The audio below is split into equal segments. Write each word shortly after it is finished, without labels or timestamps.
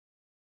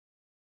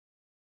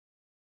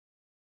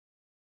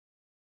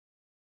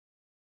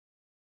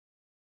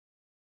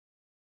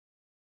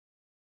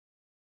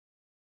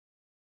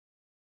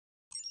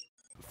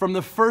From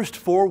the first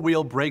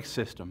four-wheel brake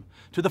system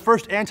to the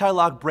first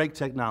anti-lock brake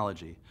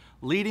technology,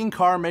 leading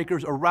car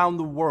makers around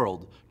the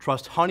world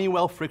trust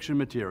Honeywell friction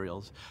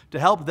materials to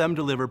help them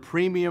deliver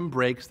premium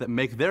brakes that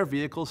make their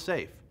vehicles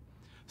safe.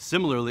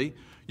 Similarly,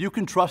 you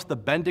can trust the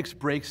Bendix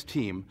Brakes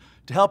team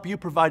to help you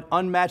provide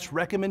unmatched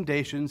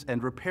recommendations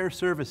and repair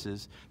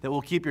services that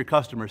will keep your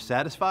customers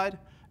satisfied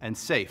and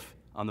safe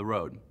on the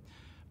road.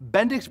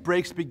 Bendix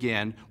Brakes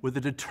began with a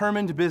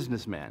determined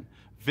businessman,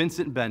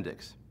 Vincent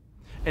Bendix.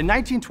 In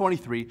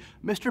 1923,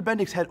 Mr.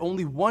 Bendix had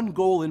only one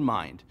goal in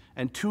mind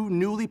and two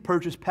newly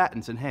purchased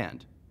patents in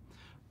hand.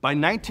 By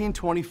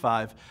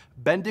 1925,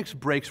 Bendix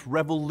Brakes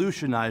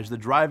revolutionized the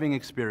driving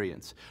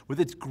experience with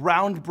its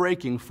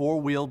groundbreaking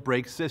four-wheel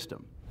brake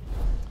system.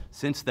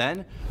 Since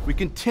then, we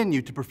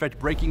continue to perfect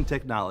braking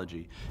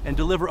technology and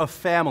deliver a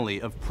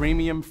family of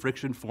premium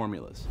friction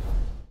formulas.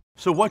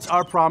 So what's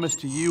our promise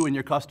to you and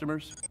your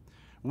customers?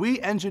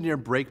 We engineer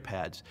brake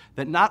pads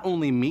that not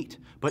only meet,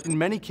 but in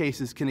many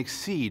cases can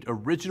exceed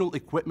original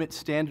equipment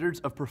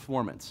standards of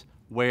performance,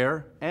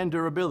 wear, and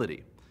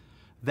durability.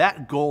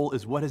 That goal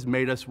is what has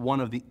made us one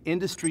of the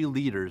industry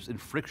leaders in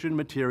friction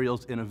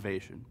materials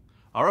innovation.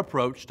 Our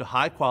approach to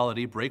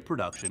high-quality brake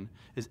production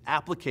is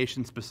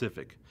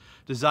application-specific,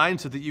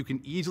 designed so that you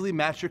can easily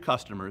match your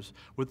customers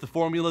with the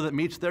formula that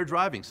meets their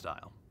driving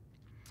style.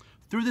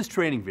 Through this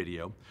training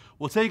video,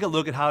 we'll take a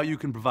look at how you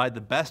can provide the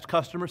best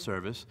customer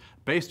service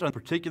based on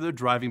particular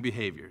driving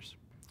behaviors.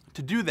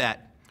 To do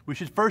that, we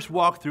should first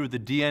walk through the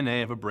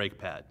DNA of a brake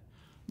pad.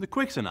 The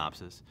quick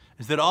synopsis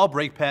is that all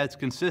brake pads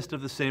consist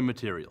of the same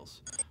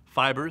materials: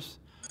 fibers,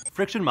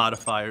 friction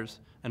modifiers,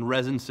 and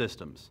resin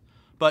systems.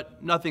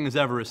 But nothing is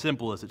ever as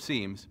simple as it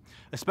seems,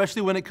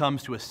 especially when it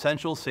comes to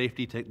essential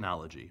safety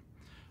technology.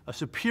 A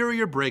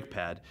superior brake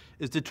pad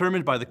is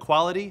determined by the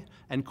quality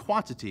and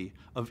quantity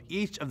of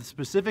each of the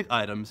specific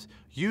items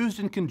used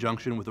in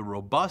conjunction with a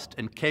robust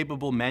and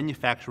capable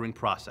manufacturing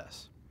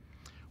process.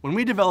 When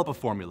we develop a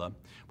formula,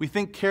 we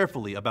think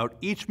carefully about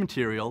each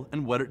material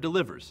and what it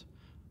delivers.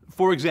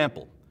 For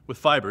example, with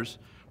fibers,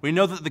 we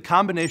know that the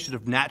combination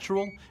of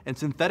natural and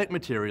synthetic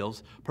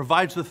materials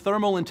provides the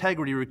thermal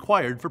integrity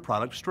required for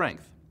product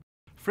strength.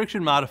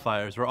 Friction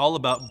modifiers are all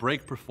about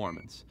brake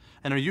performance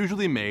and are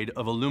usually made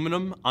of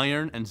aluminum,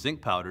 iron, and zinc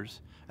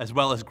powders, as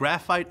well as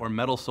graphite or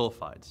metal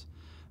sulfides.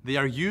 They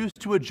are used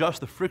to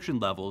adjust the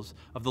friction levels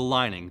of the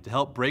lining to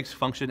help brakes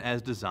function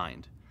as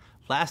designed.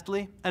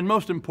 Lastly, and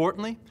most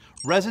importantly,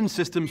 resin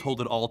systems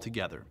hold it all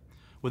together.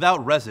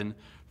 Without resin,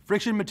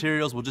 friction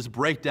materials will just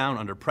break down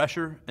under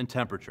pressure and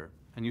temperature,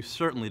 and you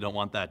certainly don't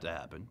want that to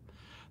happen.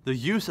 The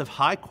use of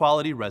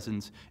high-quality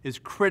resins is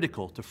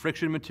critical to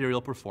friction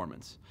material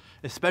performance,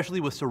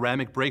 especially with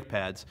ceramic brake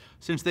pads,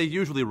 since they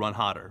usually run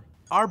hotter.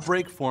 Our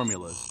brake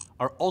formulas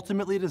are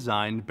ultimately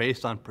designed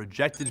based on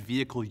projected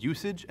vehicle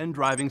usage and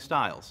driving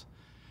styles,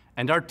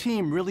 and our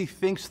team really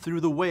thinks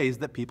through the ways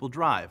that people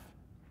drive.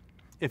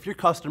 If your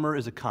customer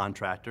is a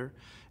contractor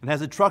and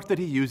has a truck that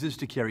he uses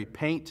to carry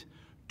paint,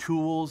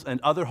 tools, and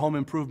other home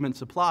improvement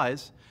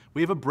supplies,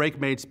 we have a brake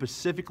made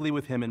specifically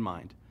with him in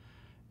mind.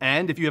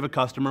 And if you have a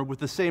customer with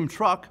the same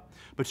truck,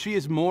 but she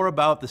is more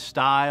about the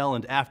style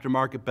and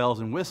aftermarket bells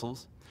and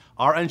whistles,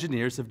 our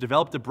engineers have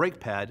developed a brake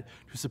pad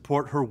to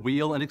support her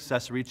wheel and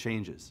accessory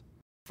changes.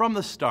 From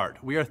the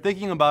start, we are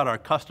thinking about our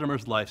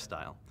customer's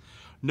lifestyle.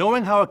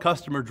 Knowing how a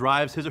customer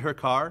drives his or her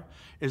car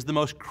is the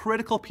most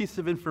critical piece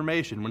of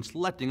information when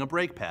selecting a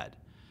brake pad.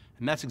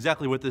 And that's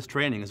exactly what this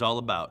training is all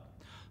about: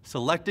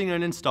 selecting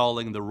and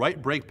installing the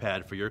right brake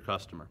pad for your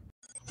customer.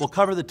 We'll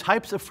cover the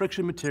types of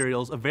friction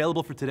materials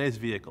available for today's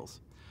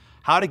vehicles,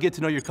 how to get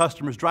to know your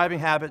customer's driving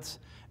habits,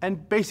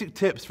 and basic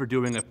tips for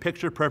doing a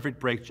picture-perfect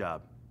brake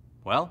job.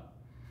 Well,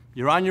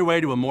 you're on your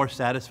way to a more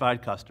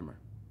satisfied customer.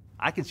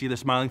 I can see their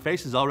smiling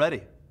faces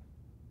already.